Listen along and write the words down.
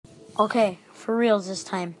Okay, for reals this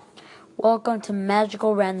time. Welcome to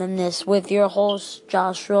Magical Randomness with your host,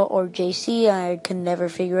 Joshua or JC. I can never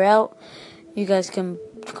figure out. You guys can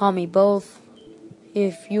call me both.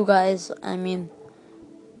 If you guys,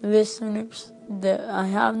 listeners, I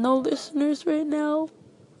have no listeners right now.